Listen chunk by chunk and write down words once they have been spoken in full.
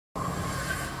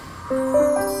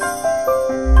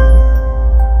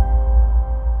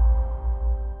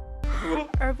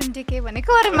Urban decay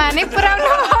भनेको अरे माने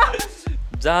पुराउनु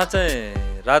जहाँ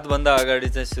चाहिँ रातभन्दा अगाडि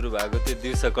चाहिँ सुरु भएको त्यो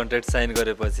दिउँसो कन्ट्र्याक्ट साइन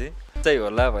गरेपछि चाहिँ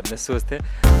होला भन्ने सोच्थेँ।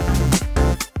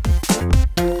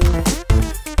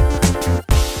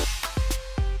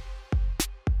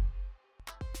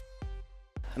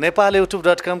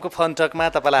 Nepalyoutube.com को फनटकमा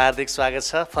तपाईलाई हार्दिक स्वागत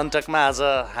छ। फनटकमा आज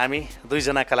हामी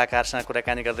दुईजना कलाकारसँग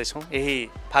कुराकानी गर्दैछौँ।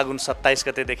 यही फागुन 27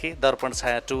 गतेदेखि दर्पण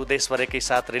छाया 2 देशभर एकै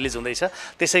साथ रिलिज हुँदैछ।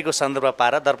 त्यसैको सन्दर्भ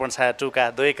पाएर दर्पण छाया 2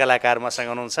 का दुवै कलाकार मसँग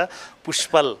हुनुहुन्छ,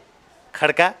 पुष्पल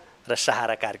खड्का र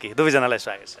सहारा कार्की। दुवैजनालाई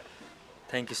स्वागत छ।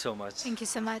 Thank you so much. Thank you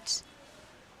so much.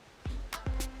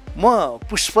 म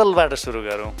पुष्पलबाट सुरु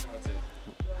गरौँ।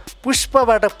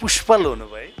 पुष्पबाट पुष्पल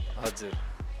हुनुभयो। हजुर।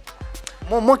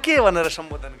 म के भनेर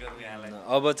सम्बोधन गरौँ यहाँलाई?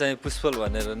 अब चाहिँ पुष्पल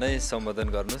भनेर नै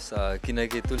सम्बोधन गर्नुहोस्,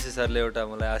 किनकि तुलसी सरले एउटा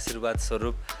मलाई आशीर्वाद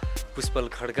स्वरूप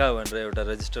पुष्पल खड्का भनेर एउटा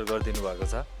रजिस्टर गरिदिनु भएको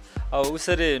छ। अब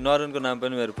उसरी नरनको नाम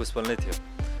पनि मेरो पुष्पल नै थियो।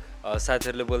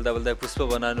 साथीहरूले बोल्दा बोल्दा पुष्प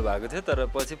बनाउनु भएको थियो,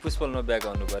 तर पछि पुष्पलमा ब्याक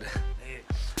आउनु पर्यो।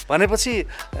 भनेपछि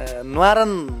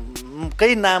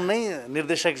न्वारनकै नाम नै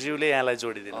निर्देशकज्यूले यहाँलाई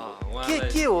जोडिदिनु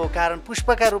के हो कारण?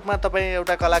 पुष्पका रूपमा तपाईँ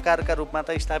एउटा कलाकारका रूपमा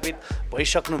त स्थापित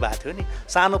भइसक्नु भएको थियो नि।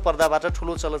 सानो पर्दाबाट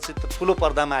ठुलो चलचित्र ठुलो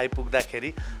पर्दामा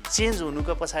आइपुग्दाखेरि चेन्ज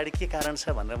हुनुको पछाडि के कारण छ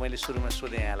भनेर मैले सुरुमा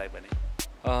सोधेँ यहाँलाई पनि।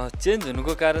 चेन्ज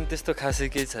हुनुको कारण त्यस्तो खासै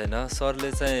केही छैन।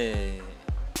 सरले चाहिँ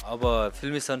अब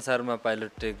फिल्मी संसारमा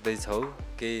पाइलट टेक्दैछौ,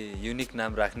 केही युनिक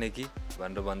नाम राख्ने कि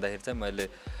भनेर भन्दाखेरि चाहिँ मैले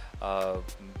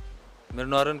मेरो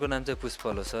नरनको नाम चाहिँ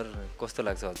पुष्पल हो सर, कस्तो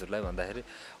लाग्छ हजुरलाई भन्दाखेरि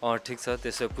ठिक छ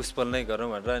त्यसो पुष्पल नै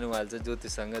गरौँ भनेर अनि उहाँले चाहिँ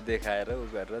ज्योतिसँग देखाएर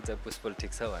उ गरेर चाहिँ पुष्पल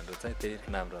ठिक छ भनेर चाहिँ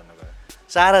त्यही नाम रहनु भयो।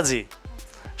 साराजी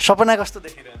सपना कस्तो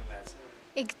देखिरहनु भएको छ?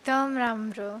 एकदम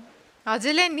राम्रो।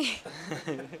 हजुरले नि?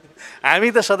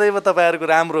 हामी त सदैव तपाईँहरूको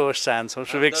राम्रो होस् चाहन्छौँ,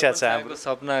 शुभेच्छा छ। हाम्रो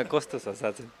सपना कस्तो छ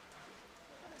साथी?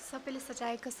 सबैले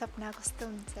सजाएको सपना कस्तो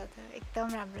हुन्छ त? एकदम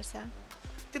राम्रो छ।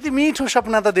 त्यति मिठो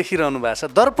सपना त देखिरहनु भएको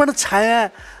छ। दर्पण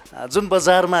छाया जुन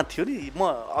बजारमा थियो नि,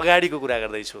 म अगाडिको कुरा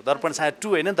गर्दैछु, दर्पण छाया 2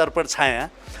 होइन, दर्पण छाया।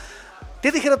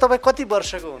 त्यतिखेर तपाईँ कति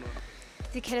वर्षको हुनु?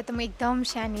 त्यतिखेर त म एकदम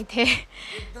सानी थिएँ।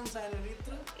 एकदम सानो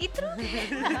यत्रो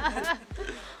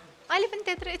अहिले पनि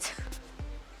त्यत्रै छु।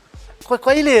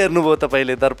 कहिले हेर्नुभयो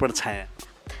तपाईँले दर्पण छाया?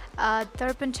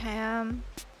 दर्पण छाया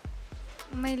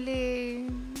मैले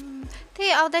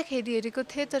त्यही आउँदाखेरि हेरेको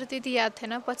थिएँ, तर त्यति याद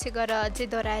थिएन। पछि गएर अझै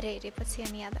दोहोऱ्याएर हेरेपछि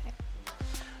अनि याद आयो।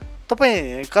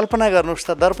 तपाईँ कल्पना गर्नुहोस्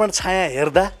त, दर्पण छाया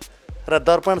हेर्दा र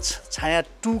दर्पण छाया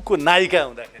 2 को नायिका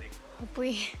हुँदाखेरि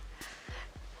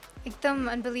एकदम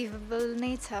अनबिलिभेबल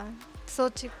नै छ।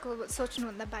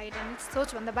 सोच्नुभन्दा बाहिर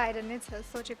नै छ।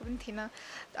 सोचेको पनि थिइनँ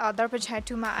दर्पण छाया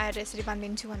 2 मा आएर यसरी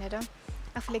बाँधिदिन्छु भनेर।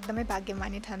 आफूले एकदमै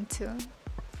भाग्यमानी ठान्छु।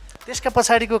 त्यसका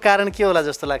पछाडिको कारण के होला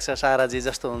जस्तो लाग्छ साराजी?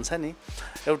 जस्तो हुन्छ नि,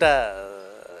 एउटा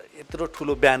यत्रो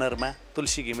ठुलो ब्यानरमा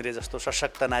तुलसी घिमिरे जस्तो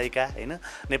सशक्त नायिका होइन,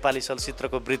 नेपाली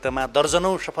चलचित्रको वृत्तमा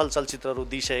दर्जनौँ सफल चलचित्रहरू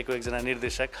दिइसकेको एकजना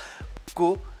निर्देशकको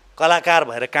कलाकार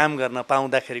भएर काम गर्न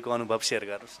पाउँदाखेरिको अनुभव सेयर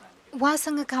गर्नुहोस् न।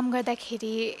 उहाँसँग काम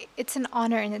गर्दाखेरि it's an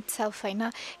honour in itself होइन,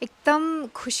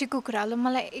 एकदम खुसीको कुरा हो।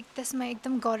 मलाई त्यसमा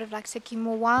एकदम गौरव लाग्छ कि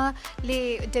म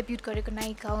उहाँले डेब्युट गरेको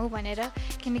नायिका हो भनेर,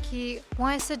 किनकि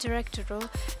उहाँ यस्तो डिरेक्टर हो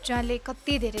जहाँले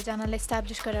कति धेरैजनालाई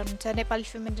इस्टाब्लिस गरेर हुनुहुन्छ। नेपाली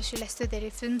फिल्म इन्डस्ट्रीलाई यस्तो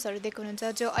धेरै फिल्म्सहरू दिएको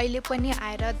हुनुहुन्छ जो अहिले पनि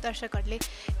आएर दर्शकहरूले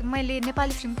मैले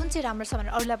नेपाली फिल्म कुन चाहिँ राम्रो छ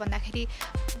भनेर अरूलाई भन्दाखेरि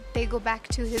they go back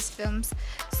to his films.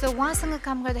 So उहाँसँग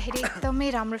काम गर्दाखेरि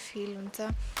एकदमै राम्रो फिल हुन्छ।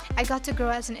 I got to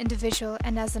grow as an individual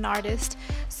and as an artist,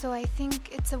 so I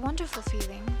think it's a wonderful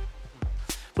feeling.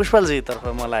 पुष्पलजी तर्फ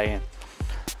मलाई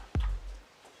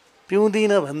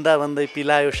पिउँदिन भन्दा भन्दै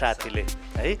पिलायो साथीले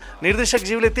है,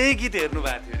 निर्देशकज्यूले त्यही गीत हेर्नु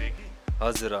भएको थियो रे कि?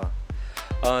 हजुर,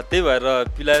 त्यही भएर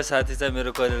पिलायो साथी चाहिँ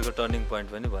मेरो करियरको टर्निङ पोइन्ट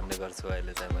पनि भन्ने गर्छु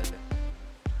अहिले चाहिँ मैले।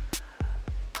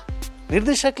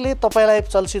 निर्देशकले तपाईँलाई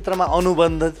चलचित्रमा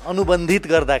अनुबन्धित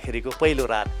गर्दाखेरिको पहिलो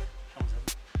रात?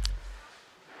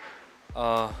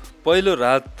 पहिलो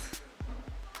रात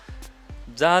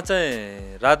जहाँ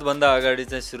चाहिँ रातभन्दा अगाडि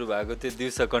चाहिँ सुरु भएको त्यो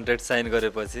दिउँसो कन्ट्र्याक्ट साइन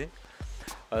गरेपछि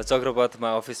चक्रपथमा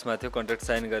अफिसमा थियो। कन्ट्र्याक्ट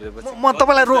साइन गरेपछि म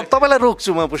तपाईँलाई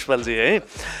रोक्छु म पुष्पलजी है।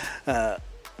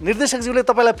 निर्देशकज्यूले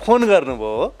तपाईँलाई फोन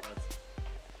गर्नुभयो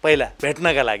पहिला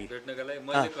भेट्नका लागि?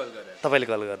 तपाईँले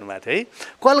कल गर्नुभएको थियो है।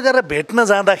 कल गरेर भेट्न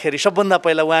जाँदाखेरि सबभन्दा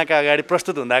पहिला उहाँका अगाडि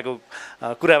प्रस्तुत हुँदाको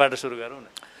कुराबाट सुरु गरौँ न।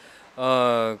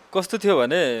 कस्तो थियो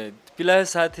भने पिलायो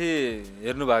साथी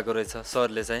हेर्नु भएको रहेछ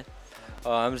सरले चाहिँ,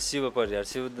 हाम्रो शिव परियार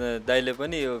शिव दाइले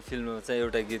पनि यो फिल्ममा चाहिँ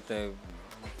एउटा गीत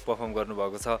पर्फर्म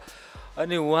गर्नुभएको छ।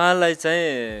 अनि उहाँलाई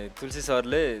चाहिँ तुलसी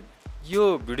सरले यो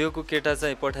भिडियोको केटा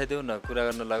चाहिँ पठाइदेऊ न, कुरा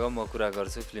गर्न लगाऊ, म कुरा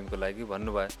गर्छु फिल्मको लागि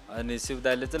भन्नुभयो। अनि शिव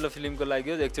दाइले चाहिँ ल फिल्मको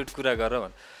लागि एकचोटि कुरा गर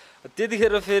भन्।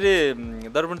 त्यतिखेर फेरि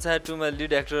दर्पण छाया 2 मा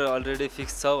लिड एक्टर अलरेडी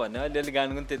फिक्स छ भने अलिअलि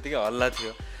गानको पनि त्यतिकै हल्ला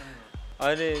थियो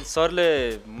अनि सरले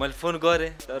मैले फोन गरेँ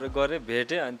तर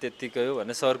भेटेँ अनि त्यतिकै हो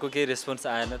भने सरको केही रेस्पोन्स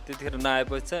आएन त्यतिखेर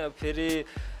नआएपछि चाहिँ फेरि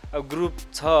अब ग्रुप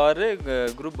छ अरे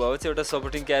ग्रुप भएपछि एउटा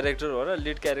सपोर्टिङ क्यारेक्टर हो र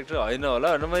लिड क्यारेक्टर होइन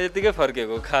होला भनेर म यतिकै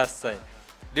फर्केको खास चाहिँ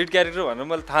लिड क्यारेक्टर भनेर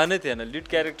मलाई थाहा नै थिएन लिड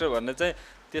क्यारेक्टर भन्ने चाहिँ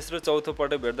तेस्रो चौथो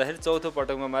पटक भेट्दाखेरि चौथो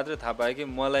पटकमा मात्रै थाहा पाएँ कि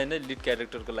मलाई नै लिड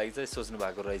क्यारेक्टरको लागि चाहिँ सोच्नु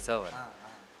भएको रहेछ भनेर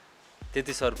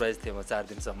त्यति सरप्राइज थिएँ म 4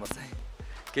 दिनसम्म चाहिँ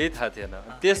केही थाहा थिएन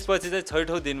त्यसपछि चाहिँ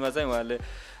 6औं दिनमा चाहिँ उहाँले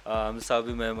हाम्रो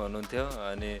साबी म्याम हुनुहुन्थ्यो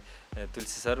अनि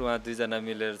तुलसी सर उहाँ दुईजना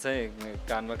मिलेर चाहिँ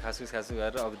कानमा खासु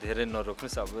गरेर अब धेरै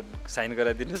नरोक्नुहोस् अब साइन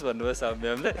गराइदिनुहोस् भन्नुभयो साबी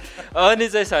म्यामले अनि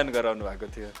चाहिँ साइन गराउनु भएको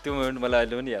थियो त्यो मोमेन्ट मलाई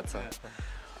अहिले पनि याद छ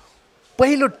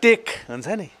पहिलो टेक हुन्छ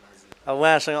नि अब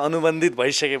उहाँसँग अनुबन्धित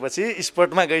भइसकेपछि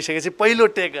स्पटमा गइसकेपछि पहिलो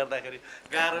टेक गर्दाखेरि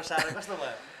गाह्रो साह्रो कस्तो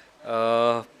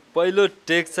भयो पहिलो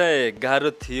टेक चाहिँ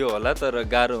गाह्रो थियो होला तर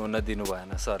गाह्रो हुन दिनु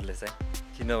भएन सरले चाहिँ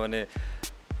किनभने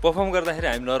पर्फर्म गर्दाखेरि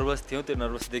हामी नर्भस थियौँ त्यो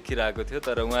नर्भस देखिरहेको थियो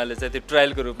तर उहाँले चाहिँ त्यो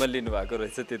ट्रायलको रूपमा लिनुभएको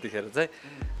रहेछ त्यतिखेर चाहिँ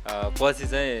पछि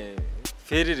चाहिँ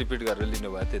फेरि रिपिट गरेर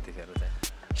लिनुभयो त्यतिखेर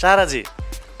चाहिँ साराजी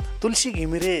तुलसी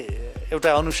घिमिरे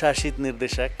एउटा अनुशासित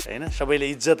निर्देशक होइन सबैले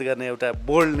इज्जत गर्ने एउटा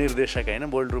बोल्ड निर्देशक होइन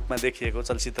बोल्ड रूपमा देखिएको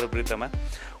चलचित्र वृत्तमा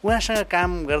उहाँसँग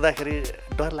काम गर्दाखेरि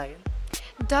डर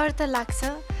लाग्यो डर त लाग्छ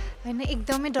होइन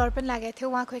एकदमै डर पनि लागेको थियो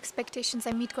उहाँको एक्सपेक्टेसन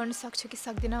चाहिँ मिट गर्न सक्छु कि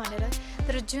सक्दिनँ भनेर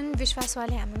तर जुन विश्वास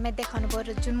उहाँले हामीमा देखाउनु भयो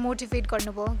र जुन मोटिभेट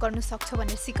गर्नुभयो गर्नु सक्छौ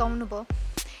भनेर सिकाउनु भयो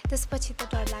त्यसपछि त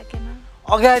डर लागेन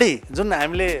अगाडि जुन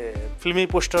हामीले फिल्मी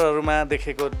पोस्टरहरूमा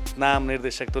देखेको नाम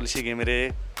निर्देशक तुलसी घिमिरे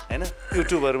होइन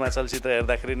युट्युबहरूमा चलचित्र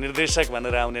हेर्दाखेरि निर्देशक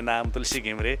भनेर आउने नाम तुलसी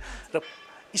घिमिरे र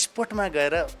स्पटमा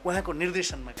गएर उहाँको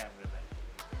निर्देशनमा काम गर्दा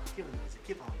के भन्नुहुन्छ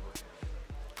के पाउनुभयो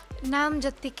नाम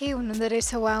जत्तिकै हुनुहुँदो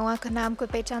रहेछ उहाँको नामको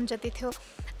पहिचान जति थियो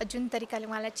जुन तरिकाले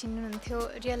उहाँलाई चिन्नुहुन्थ्यो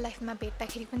रियल लाइफमा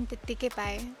भेट्दाखेरि पनि त्यत्तिकै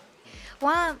पाएँ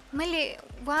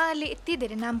उहाँले यति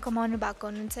धेरै नाम कमाउनु भएको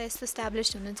हुनुहुन्छ यस्तो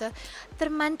इस्टाब्लिस्ड हुनुहुन्छ तर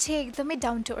मान्छे एकदमै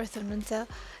डाउन टु अर्थ हुनुहुन्छ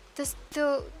त्यस्तो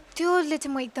त्योले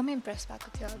चाहिँ म एकदमै इम्प्रेस भएको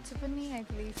थियो अझ पनि आई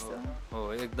बिलिभ सो हो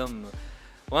एकदम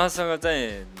उहाँसँग चाहिँ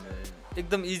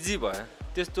एकदम इजी भयो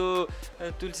त्यस्तो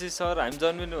तुलसी सर हामी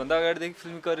जन्मिनुभन्दा अगाडिदेखि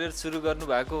फिल्म करियर सुरु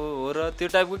गर्नुभएको हो र त्यो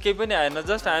टाइपको केही पनि आएन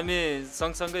जस्ट हामी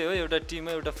सँगसँगै हो एउटा टिम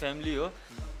हो एउटा फ्यामिली हो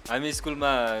हामी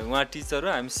स्कुलमा उहाँ टिचर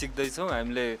हो हामी सिक्दैछौँ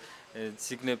हामीले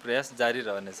सिक्ने प्रयास जारी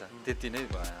रहनेछ त्यति नै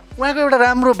भयो उहाँको एउटा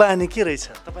राम्रो बानी के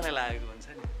रहेछ तपाईँलाई लागेको हुन्छ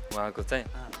नि उहाँको चाहिँ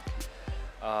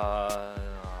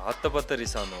हत्तपत्त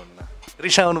रिसाउनुहुन्न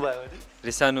रिसाउनु भयो भने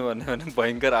रिसाउनु भन्यो भने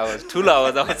भयङ्कर आवाज ठुलो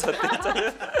आवाज आउँछ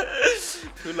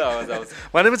ठुलो आवाज आउँछ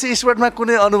भनेपछि स्पटमा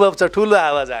कुनै अनुभव छ ठुलो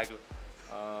आवाज आएको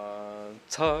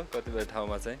छ कतिपय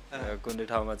ठाउँमा चाहिँ कुनै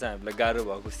ठाउँमा चाहिँ हामीलाई गाह्रो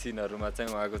भएको सिनहरूमा चाहिँ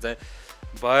उहाँको चाहिँ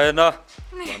भएन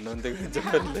भन्नुहुन्थ्यो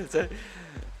जसले चाहिँ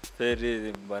फेरि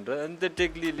भनेर अनि त्यो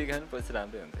टेक्ली लिखान पछि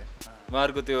राम्रै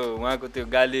हुन्थ्यो उहाँको त्यो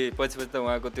गाली पछि त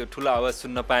उहाँको त्यो ठुलो आवाज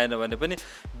सुन्न पाएन भने पनि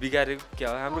बिगारेको क्या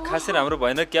हो हाम्रो खासै राम्रो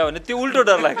भएन क्या भने त्यो उल्टो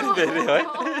डर लाग्थ्यो फेरि है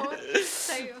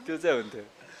त्यो चाहिँ हुन्थ्यो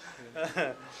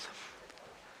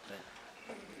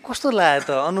कस्तो लाग्यो त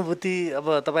अनुभूति अब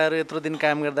तपाईँहरू यत्रो दिन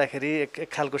काम गर्दाखेरि एक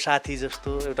खालको साथी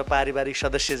जस्तो एउटा पारिवारिक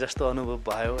सदस्य जस्तो अनुभव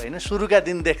भयो होइन सुरुका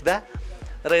दिन देख्दा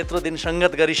र यत्रो दिन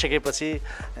सङ्गत गरिसकेपछि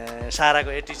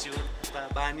साराको एटिच्युड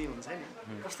बानी हुन्छ नि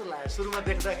कस्तो लाग्यो सुरुमा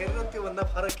देख्दाखेरि र त्योभन्दा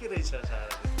फरक के रहेछ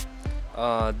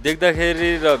सारा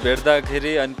देख्दाखेरि र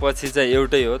भेट्दाखेरि अनि पछि चाहिँ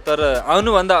एउटै हो तर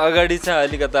आउनुभन्दा अगाडि चाहिँ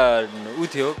अलिकता उ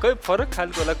थियो खै फरक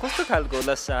खालको होला कस्तो खालको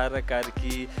होला सारा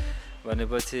कार्की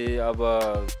भनेपछि अब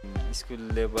स्कुल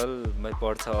लेभलमै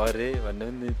पढ्छ अरे भन्ने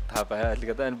पनि थाहा पायो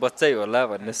अलिकता अनि बच्चै होला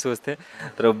भन्ने सोच्थेँ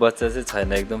तर बच्चा चाहिँ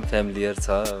छैन एकदम फ्यामिलियर छ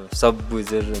सब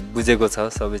बुझेको छ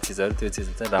सबै चिजहरू त्यो चिज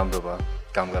चाहिँ राम्रो भयो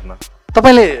काम गर्न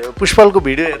तपाईँले पुष्पलको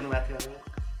भिडियो हेर्नुभएको थियो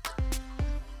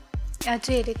आज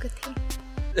हेरेको थिएँ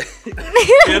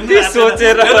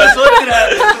सोचेर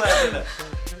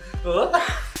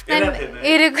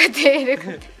हेरेको थिएँ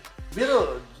मेरो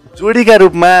जोडीका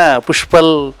रूपमा पुष्पल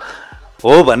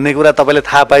हो भन्ने कुरा तपाईँले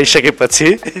थाहा पाइसकेपछि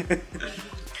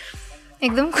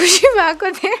एकदम खुसी भएको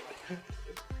थिएँ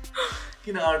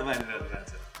किन अड मानिरहेको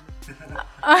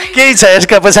केही छ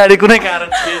यसका पछाडि कुनै कारण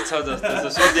के छ जस्तो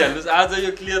सोधिहाल्नुहोस् आज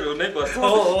यो क्लियर हुनै पर्छ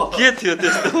के थियो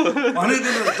त्यस्तो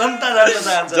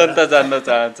जनता जान्न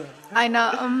चाहन्छ होइन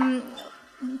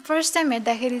फर्स्ट टाइम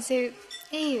हेर्दाखेरि चाहिँ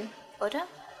ए हो र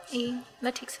ए ल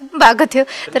ठिक छ भएको थियो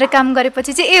तर काम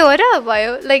गरेपछि चाहिँ ए हो र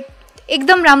भयो लाइक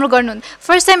एकदम राम्रो गर्नुहुन्थ्यो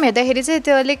फर्स्ट टाइम हेर्दाखेरि चाहिँ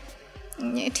त्यो अलिक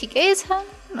ठिकै छ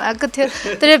भएको थियो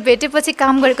तर भेटेपछि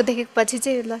काम गरेको देखेपछि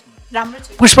चाहिँ ल राम्रो छ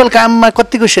पुष्पल काममा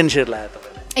कतिको सेन्सियर लाग्यो तपाईँलाई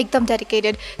एकदम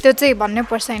डेडिकेटेड त्यो चाहिँ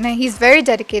भन्नुपर्छ होइन हि इज भेरी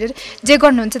डेडिकेटेड जे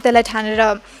गर्नुहुन्छ त्यसलाई ठानेर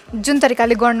जुन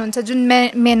तरिकाले गर्नुहुन्छ जुन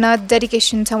मेहनत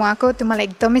डेडिकेसन छ उहाँको त्यो मलाई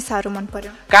एकदमै साह्रो मन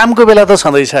पर्यो कामको बेला त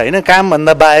छँदैछ होइन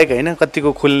कामभन्दा बाहेक होइन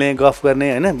कतिको खुल्ने गफ गर्ने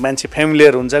होइन मान्छे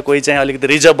फ्यामिलियर हुन्छ कोही चाहिँ अलिकति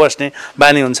रिजर्भ बस्ने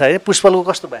बानी हुन्छ है पुष्पलको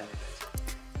कस्तो बानी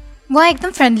उहाँ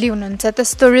एकदम फ्रेन्डली हुनुहुन्छ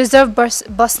त्यस्तो रिजर्भ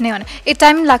बस्ने भने एक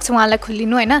टाइम लाग्छ उहाँलाई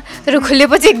खुल्लिनु होइन तर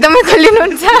खुलेपछि एकदमै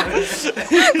खुल्लिनुहुन्छ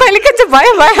कहिले कति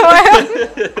भयो भयो भयो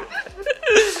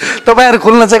तपाईँहरू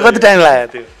खुल्न चाहिँ कति टाइम लाग्यो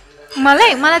त्यो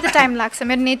मलाई त टाइम लाग्छ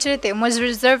मेरो नेचरै त्यो म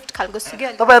रिजर्भ खालको छु कि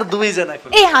तपाईँहरू दुवैजना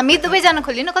हामी दुवैजना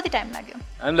खोलिनु कति टाइम लाग्यो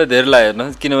हामीलाई धेरै लागेन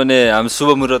किनभने हामी शुभ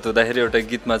मुहुर्त हुँदाखेरि एउटा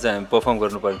गीतमा चाहिँ हामी पर्फर्म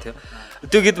गर्नुपर्ने थियो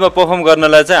त्यो गीतमा पर्फर्म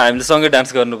गर्नलाई चाहिँ हामीले सँगै डान्स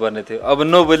गर्नुपर्ने थियो अब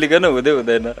नबोलिकन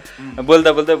हुँदैन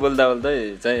बोल्दा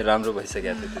चाहिँ राम्रो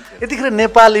भइसकेको थियो यतिखेर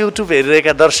नेपाल युट्युब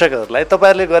हेरिरहेका दर्शकहरूलाई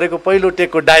तपाईँहरूले गरेको पहिलो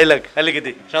टेकको डायलग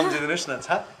अलिकति सम्झिदिनुहोस् न छ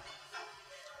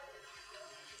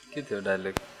के थियो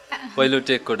डायलग पहिलो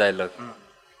टेकको डायलग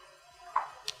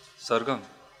सरगम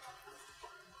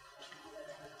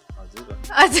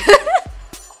हजुर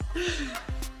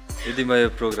यदि म यो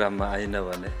प्रोग्राममा आइन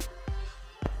भने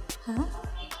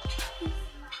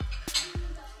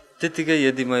त्यतिकै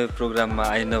यदि म यो प्रोग्राममा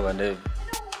आइन भने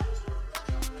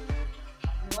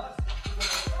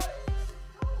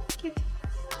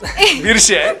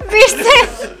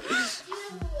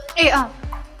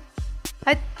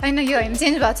होइन यो होइन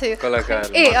चेन्ज भएको छ यो कलाकार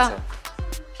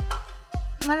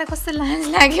मलाई कस्तो लाज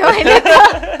लाग्यो होइन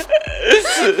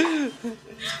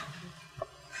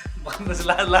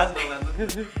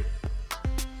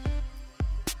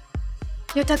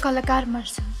एउटा कलाकार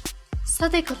मर्छ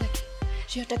सधैँको लागि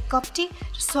र एउटा कपटी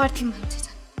र स्वार्थी मान्छे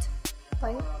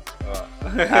भयो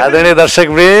आदरणीय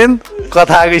दर्शकवृन्द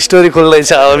कथाको स्टोरी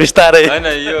खोल्दैछ अब बिस्तारै होइन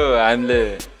यो हामीले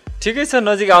ठिकै छ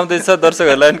नजिक आउँदैछ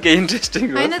दर्शकहरूलाई केही इन्ट्रेस्टिङ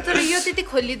होइन तर यो त्यति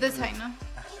खोलिँदो छैन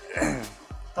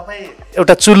तपाईँ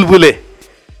एउटा चुलबुले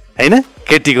होइन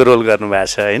केटीको रोल गर्नुभएको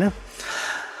छ होइन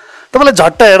तपाईँलाई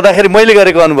झट्ट हेर्दाखेरि मैले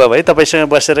गरेको अनुभव है तपाईँसँग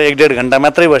बसेर 1-1.5 घन्टा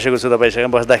मात्रै बसेको छु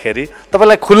तपाईँसँग बस्दाखेरि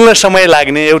तपाईँलाई खुल्न समय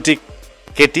लाग्ने एउटी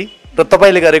केटी र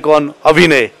तपाईँले गरेको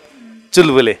अभिनय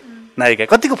चुलबुले नायिका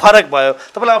कतिको फरक भयो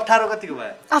तपाईँलाई अप्ठ्यारो कतिको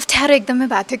भयो अप्ठ्यारो एकदमै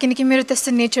भएको थियो किनकि मेरो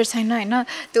त्यस्तो नेचर छैन होइन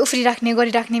त्यो उफ्रिराख्ने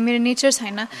गरिराख्ने मेरो नेचर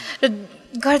छैन र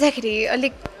गर्दाखेरि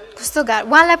अलिक कस्तो गाह्रो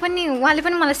उहाँले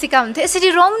पनि मलाई सिकाउनुहुन्थ्यो यसरी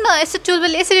रौँ न यसो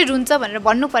चुलबुले यसरी रुन्छ भनेर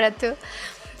भन्नु परेको थियो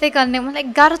त्यही कारणले मलाई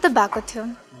गाह्रो त भएको थियो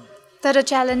तर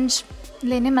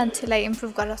च्यालेन्जले नै मान्छेलाई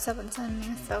इम्प्रुभ गराउँछ भन्छ अनि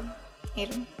सब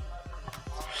हेरौँ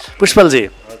पुष्पलजी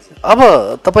अब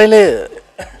तपाईँले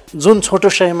जुन छोटो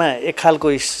शैमा एक खालको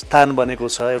स्थान बनेको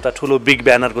छ एउटा ठुलो बिग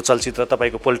ब्यानरको चलचित्र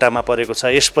तपाईँको पोल्टामा परेको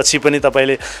छ यसपछि पनि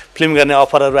तपाईँले फिल्म गर्ने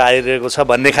अफरहरू आइरहेको छ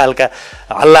भन्ने खालका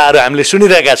हल्लाहरू हामीले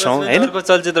सुनिरहेका छौँ होइन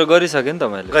चलचित्र गरिसक्यो नि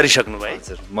तपाईँले गरिसक्नु भयो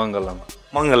हजुर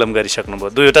मङ्गलम गरिसक्नुभयो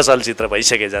 2वटा चलचित्र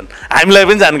भइसके झन् हामीलाई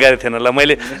पनि जानकारी थिएन ल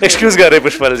मैले एक्सक्युज गरेँ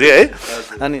पुष्पलजी है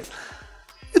अनि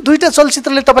यो 2टा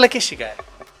चलचित्रले तपाईँलाई के सिकायो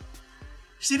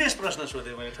सिरियस प्रश्न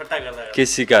सोधेँ मैले ठट्टा गर्दा के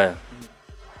सिकायो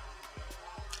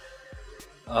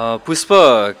पुष्प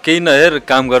केही नहेर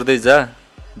काम गर्दै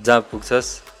जहाँ पुग्छस्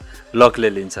लकले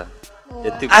लिन्छ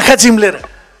यति आँखा चिम्लेर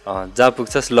जहाँ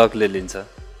पुग्छस् लकले लिन्छ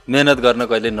मेहनत गर्न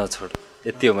कहिले नछोड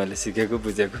यति हो मैले सिकेको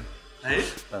बुझेको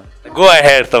गो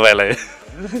अहेड तपाईँलाई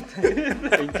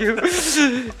थ्याङ्क यू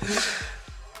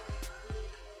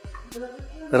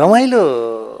रमाइलो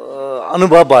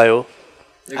अनुभव भयो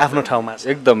आफ्नो ठाउँमा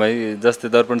एकदमै जस्तै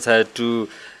दर्पण छाया 2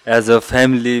 एज अ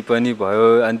फ्यामिली पनि भयो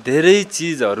अनि धेरै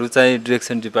चिजहरू चाहिँ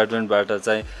डिरेक्सन डिपार्टमेन्टबाट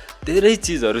चाहिँ धेरै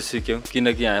चिजहरू सिक्यौँ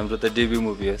किनकि हाम्रो त डेब्यू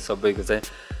मुभी हो सबैको चाहिँ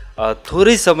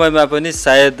थोरै समयमा पनि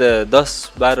सायद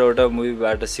 10-12वटा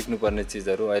मुभीबाट सिक्नुपर्ने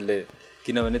चिजहरू अहिले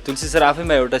किनभने तुलसी सर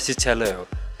आफैमा एउटा शिक्षालय हो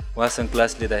उहाँसँग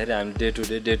क्लास लिँदाखेरि हामी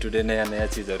डे टु डे नयाँ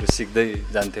चिजहरू सिक्दै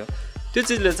जान्थ्यौँ त्यो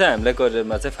चिजले चाहिँ हामीलाई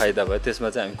करियरमा चाहिँ फाइदा भयो त्यसमा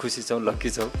चाहिँ हामी खुसी छौँ लक्की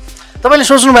छौँ तपाईँले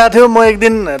सोच्नु भएको थियो म एक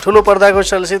दिन ठुलो पर्दाको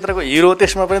चलचित्रको हिरो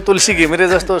त्यसमा पनि तुलसी घिमिरे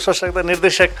जस्तो सशक्त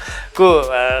निर्देशकको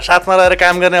साथमा रहेर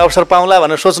काम गर्ने अवसर पाउँला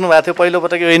भनेर सोच्नु भएको थियो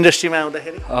पहिलोपटक यो इन्डस्ट्रीमा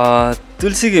आउँदाखेरि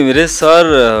तुलसी घिमिरे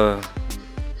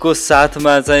सरको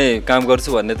साथमा चाहिँ काम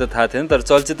गर्छु भन्ने त थाहा थिएन तर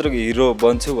चलचित्रको हिरो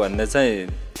बन्छु भन्ने चाहिँ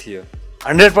थियो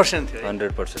 100% थियो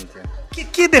 100% थियो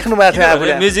के देख्नु भएको थियो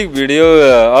आफूले म्युजिक भिडियो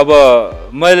अब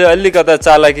मैले अलिकता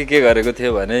चालाकी के गरेको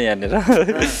थियो भने यहाँनिर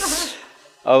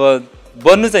अब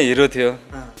बन्नु चाहिँ हिरो थियो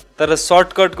तर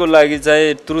सर्टकटको लागि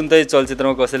चाहिँ तुरुन्तै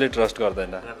चलचित्रमा कसैले ट्रस्ट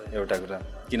गर्दैन एउटा कुरा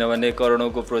किनभने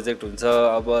करोडौँको प्रोजेक्ट हुन्छ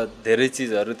अब धेरै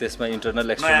चिजहरू त्यसमा इन्टरनल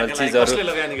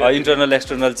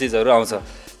एक्सटर्नल चिजहरू आउँछ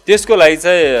त्यसको लागि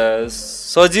चाहिँ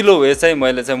सजिलो वे चाहिँ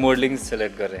मैले चाहिँ मोडलिङ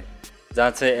सेलेक्ट गरेँ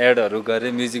जहाँ चाहिँ एडहरू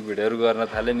गरेँ म्युजिक भिडियोहरू गर्न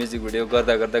थालेँ म्युजिक भिडियो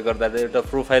गर्दा एउटा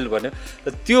प्रोफाइल बन्यो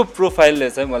र त्यो प्रोफाइलले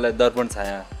चाहिँ मलाई दर्पण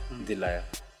छाया दिलायो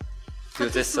त्यो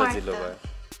चाहिँ सजिलो भयो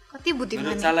कति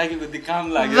बुद्धिमान चालाकी बुद्धि काम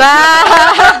लाग्यो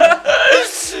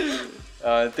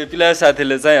त्यो पिलायो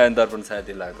साथीले चाहिँ अनि दर्पण छाया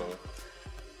दिलाएको हो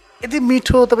यति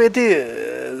मिठो तपाईँ यति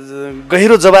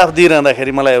गहिरो जवाफ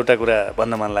दिइरहँदाखेरि मलाई एउटा कुरा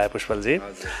भन्न मन लाग्यो पुष्पलजी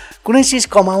कुनै चिज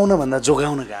कमाउन भन्दा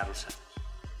जोगाउन गाह्रो छ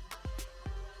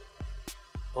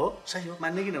हो सही हो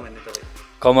मान्ने कि नमान्ने तपाईँ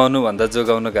कमाउनु भन्दा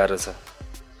जोगाउन गाह्रो छ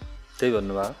त्यही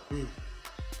भन्नुभयो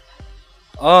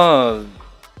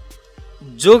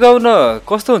जोगाउन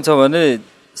कस्तो हुन्छ भने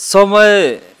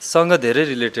समयसँग धेरै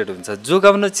रिलेटेड हुन्छ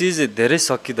जोगाउन चिज धेरै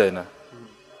सकिँदैन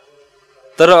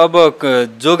तर अब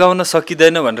जोगाउन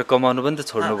सकिँदैन भनेर कमाउनु पनि त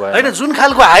छोड्नु भयो होइन जुन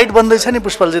खालको हाइट बन्दैछ नि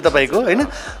पुष्पलजी तपाईँको होइन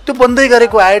त्यो बन्दै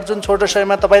गरेको हाइट जुन छोटो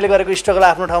समयमा तपाईँले गरेको स्ट्रगल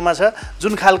आफ्नो ठाउँमा छ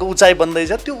जुन खालको उचाइ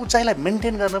बन्दैछ त्यो उचाइलाई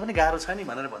मेन्टेन गर्न पनि गाह्रो छ नि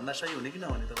भनेर भन्दा सही हुने कि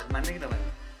नहुने तपाईँ मान्ने कि नमान्ने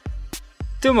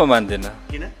त्यो म मान्दिनँ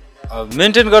किन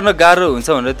मेन्टेन गर्न गाह्रो हुन्छ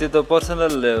भनेर त्यो त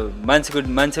पर्सनल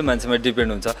मान्छेमा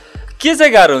डिपेन्ड हुन्छ के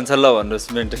चाहिँ गाह्रो हुन्छ ल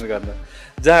भन्नुहोस् मेन्टेन गर्न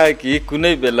जहाँ कि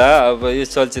कुनै बेला अब यो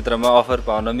चलचित्रमा अफर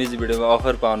पाउन म्युजिक भिडियोमा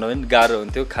अफर पाउन पनि गाह्रो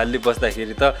हुन्थ्यो खाली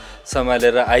बस्दाखेरि त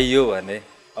सम्हालेर आइयो भने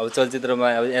अब चलचित्रमा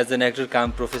अब एज एन एक्टर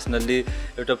काम प्रोफेसनल्ली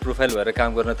एउटा प्रोफाइल भएर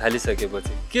काम गर्न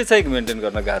थालिसकेपछि के चाहिँ मेन्टेन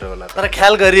गर्न गाह्रो होला तर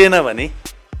ख्याल गरिएन भने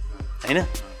होइन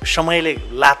समयले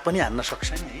लात पनि हान्न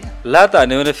सक्छ नि है लात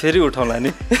हान्यो भने फेरि उठाउँला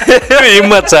नि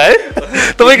हिम्मत छ है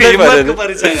तपाईँको हिम्मतको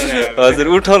परिचय हजुर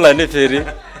उठाउँला नि फेरि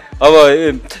अब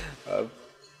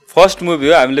फर्स्ट मुभी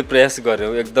हो हामीले प्रयास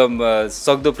गऱ्यौँ एकदम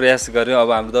सक्दो प्रयास गऱ्यौँ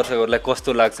अब हाम्रो दर्शकहरूलाई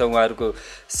कस्तो लाग्छ उहाँहरूको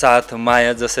साथ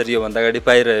माया जसरी योभन्दा अगाडि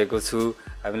पाइरहेको छु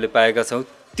हामीले पाएका छौँ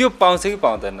त्यो पाउँछ कि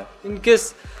पाउँदैन इनकेस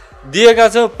दिएका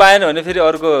छौँ पाएन भने फेरि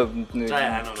अर्को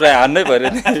ट्राई हान्नै पऱ्यो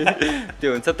नि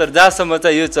त्यो हुन्छ तर जहाँसम्म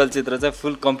चाहिँ यो चलचित्र चाहिँ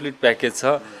फुल कम्प्लिट प्याकेज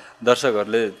छ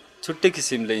दर्शकहरूले छुट्टै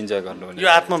किसिमले इन्जोय गर्नुहुने यो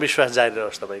आत्मविश्वास जारी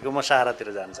रहोस् तपाईँको म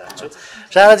सारातिर जान चाहन्छु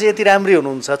साराजी यति राम्री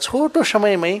हुनुहुन्छ छोटो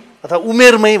समयमै अथवा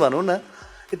उमेरमै भनौँ न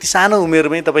यति सानो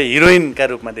उमेरमै तपाईँ हिरोइनका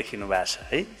रूपमा देखिनु भएको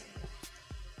छ है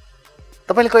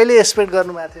तपाईँले कहिले एक्सपेक्ट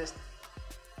गर्नुभएको थियो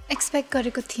एक्सपेक्ट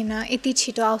गरेको थिइनँ यति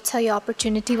छिटो आउँछ यो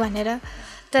अपर्च्युनिटी भनेर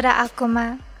तर आएकोमा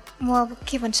म अब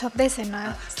के भन्नु सक्दै छैन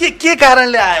के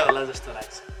कारणले आयो होला जस्तो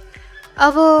लाग्छ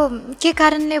अब के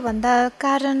कारणले भन्दा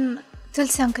कारण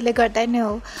तुलसी अङ्कलले गर्दा नै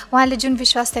हो उहाँले जुन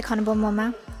विश्वास देखाउनु भयो ममा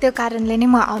त्यो कारणले नै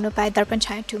म आउनु पाएँ दर्पण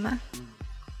छाया 2 मा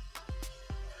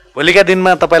भोलिका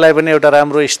दिनमा तपाईँलाई पनि एउटा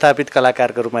राम्रो स्थापित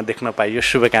कलाकारको रूपमा देख्न पाइयो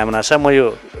शुभकामना छ म यो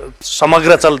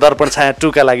समग्र चल दर्पण छाया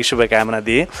 2 का लागि शुभकामना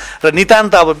दिएँ र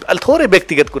नितान्त अब अलि थोरै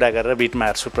व्यक्तिगत कुरा गरेर बिटमा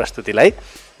हार्छु प्रस्तुतिलाई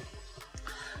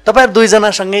तपाईँहरू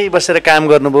दुईजनासँगै बसेर काम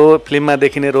गर्नुभयो फिल्ममा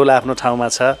देखिने रोल आफ्नो ठाउँमा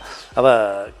छ अब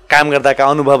काम गर्दाका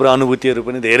अनुभव र अनुभूतिहरू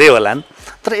पनि धेरै होलान्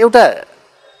तर एउटा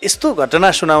यस्तो घटना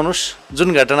सुनाउनुहोस् जुन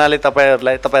घटनाले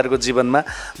तपाईँहरूको जीवनमा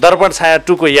दर्पण छाया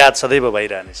 2 को याद सदैव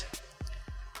भइरहनेछ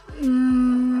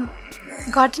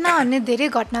घटना भन्ने धेरै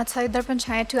घटना छ दर्पण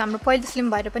छाया 2 हाम्रो पहिलो फिल्म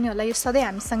भएर पनि होला यो सधैँ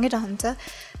हामीसँगै रहन्छ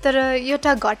तर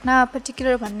एउटा घटना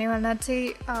पर्टिकुलर भन्ने भन्दा चाहिँ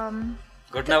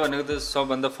घटना भनेको त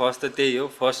सबभन्दा फर्स्ट त त्यही हो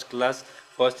first class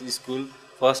first school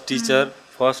first teacher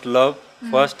first love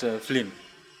first film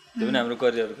त्यो पनि हाम्रो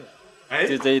करियरको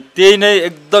त्यो चाहिँ त्यही नै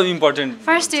एकदम इम्पोर्टेन्ट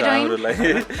फर्स्ट हाम्रो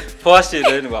लागि फर्स्ट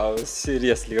हिरोइन भयो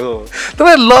सिरियसली हो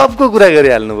तपाईँ लभको कुरा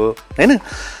गरिहाल्नुभयो होइन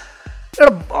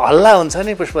एउटा हल्ला हुन्छ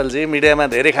नि पुष्पलजी मिडियामा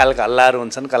धेरै खालका हल्लाहरू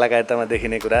हुन्छन् कलाकारितामा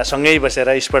देखिने कुरा सँगै बसेर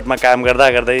स्पटमा काम गर्दा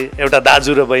गर्दै एउटा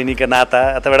दाजु र बहिनीको नाता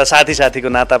अथवा एउटा साथीको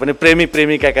नाता पनि प्रेमी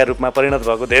प्रेमिकाका रूपमा परिणत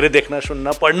भएको धेरै देख्न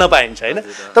सुन्न पढ्न पाइन्छ होइन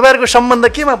तपाईँहरूको सम्बन्ध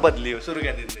केमा बदलियो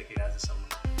सुरुका दिनदेखि आजसम्म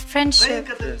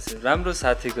फ्रेन्डसिप राम्रो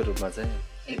साथीको रूपमा चाहिँ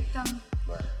एकदम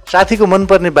साथीको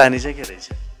मनपर्ने बानी चाहिँ के रहेछ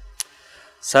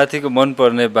साथीको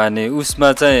मनपर्ने बानी उसमा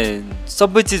चाहिँ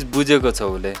सबै चिज बुझेको छ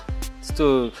उसले त्यस्तो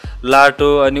लाटो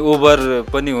अनि ओभर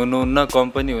पनि हुनुहुन्न कम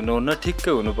पनि हुनुहुन्न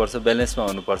ठिक्कै हुनुपर्छ ब्यालेन्समा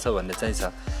हुनुपर्छ भन्ने चाहिँ छ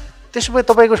त्यसो भए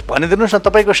तपाईँको भनिदिनुहोस् न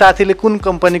तपाईँको साथीले कुन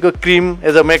कम्पनीको क्रिम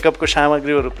एज अ मेकअपको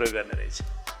सामग्रीहरू प्रयोग गर्ने रहेछ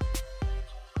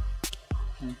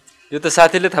यो त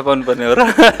साथीले थाहा पाउनु पर्ने हो र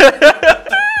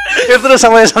यत्रो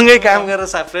समयसँगै काम गरेर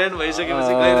फ्रेन्ड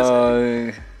भइसकेपछि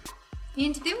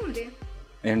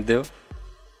हिन्ट देऊ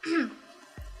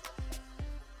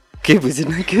के बुझिन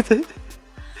के चाहिँ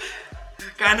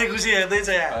काने खुसी हेर्दैछ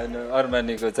हैन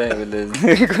अर्मानीको चाहिँ उसले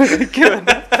के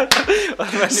भन्दा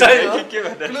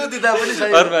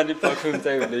अर्मानी परफ्युम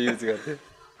चाहिँ उसले युज गर्थे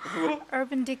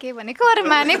अर्बन डिके भनेको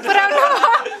अर्मानी पुरानो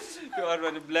त्यो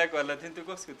अर्मानी ब्ल्याक वाला थियो त्यो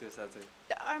कसको थियो साथै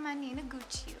अर्मानी हैन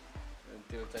गुची हो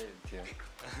त्यो चाहिँ थियो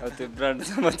अब त्यो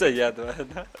ब्रान्डसम्म चाहिँ याद भएन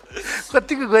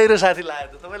कतिको गहिरो साथी लाग्यो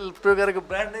त तपाईँले प्रयोग गरेको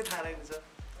ब्रान्ड नै थाहा रहेछ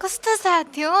कस्तो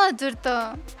साथी हो हजुर त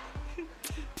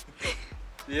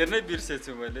हेर्नै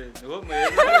बिर्सेछु मैले हो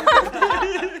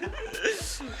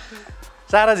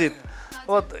साराजी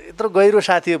अब यत्रो गहिरो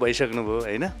साथी भइसक्नुभयो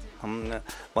होइन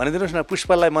भनिदिनुहोस् न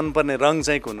पुष्पललाई मनपर्ने रङ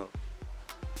चाहिँ कुन हो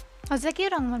हजुर के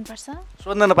रङ मनपर्छ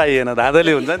सोध्न नपाइएन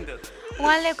धाँधली हुन्छ नि त्यो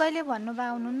उहाँले कहिले भन्नु भए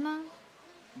हुनुहुन्न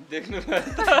देख्नु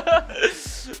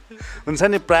हुन्छ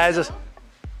नि प्रायः जस्तो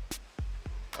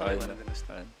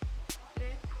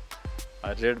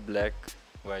रेड ब्ल्याक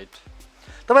व्हाइट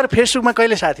तपाईँहरू फेसबुकमा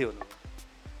कहिले साथी हुनु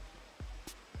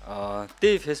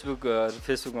त्यही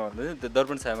फेसबुकमा भन्दा त्यो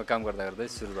दर्पण छायामा काम गर्दा गर्दै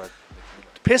सुरुवात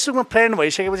फेसबुकमा फ्रेन्ड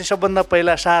भइसकेपछि सबभन्दा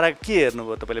पहिला सारा के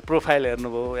हेर्नुभयो तपाईँले प्रोफाइल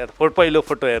हेर्नुभयो या पहिलो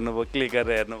फोटो हेर्नुभयो क्लिक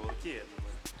गरेर हेर्नुभयो के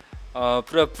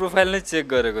हेर्नुभयो प्रोफाइल नै चेक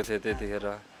गरेको थिएँ त्यतिखेर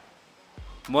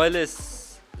मैले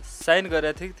साइन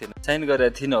गरेको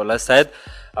थिइनँ होला सायद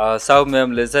साउ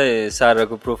म्यामले चाहिँ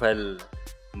साराको प्रोफाइल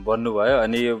भन्नुभयो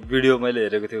अनि यो भिडियो मैले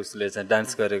हेरेको थिएँ उसले चाहिँ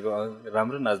डान्स गरेको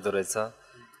राम्रो नाच्दो रहेछ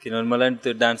किनभने मलाई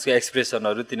त्यो डान्सको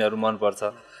एक्सप्रेसनहरू तिनीहरू मनपर्छ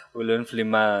उसले पनि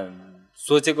फिल्ममा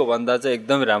सोचेको भन्दा चाहिँ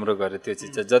एकदमै राम्रो गरेँ त्यो चिज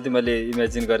चाहिँ जति मैले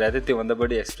इमेजिन गरेको थिएँ त्योभन्दा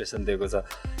बढी एक्सप्रेसन दिएको छ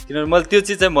किनभने मलाई त्यो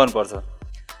चिज चाहिँ मनपर्छ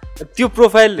त्यो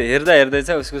प्रोफाइल हेर्दै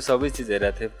चाहिँ उसको सबै चिज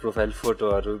हेरेको थिएँ प्रोफाइल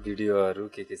फोटोहरू भिडियोहरू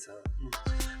के छ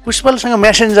पुष्पलसँग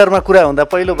मेसेन्जरमा कुरा हुँदा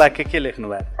पहिलो वाक्य के लेख्नु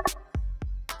भयो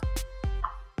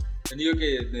अनि यो के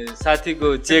साथीको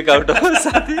चेकआउट हो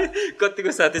साथी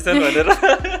कतिको साथी छन् भनेर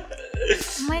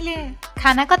मैले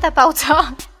खाना कता पाउँछ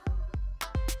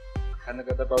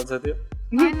त्यो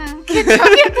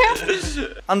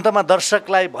अन्तमा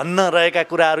दर्शकलाई भन्न रहेका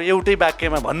कुराहरू एउटै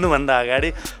वाक्यमा भन्नुभन्दा अगाडि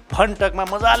फन्टकमा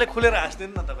मजाले खुलेर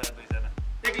हाँस्दिनु न तपाईँहरू दुईजना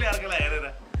एक्लै अर्कोलाई हेरेर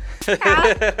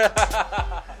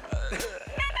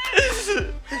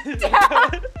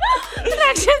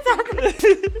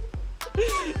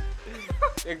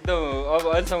एकदम अब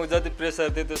अहिलेसम्म जति प्रेसर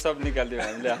थियो त्यो सब निकालिदियो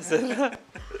हामीले हाँसेर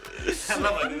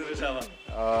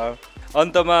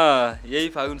अन्तमा यही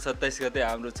फागुन 27 गते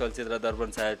हाम्रो चलचित्र दर्पण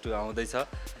छाया 2 आउँदैछ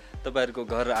तपाईँहरूको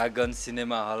घर आँगन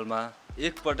सिनेमा हलमा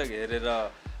एकपटक हेरेर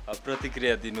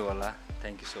प्रतिक्रिया दिनु होला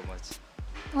थ्याङ्क यू सो मच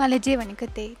उहाँले जे भनेको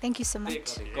त्यही thank you so much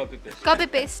copy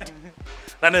paste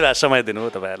धन्यवाद समय दिनुभयो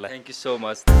तपाईँहरूलाई thank you so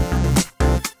much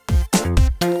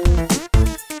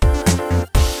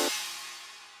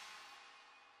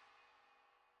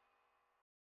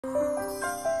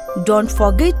Don't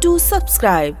forget to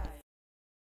subscribe.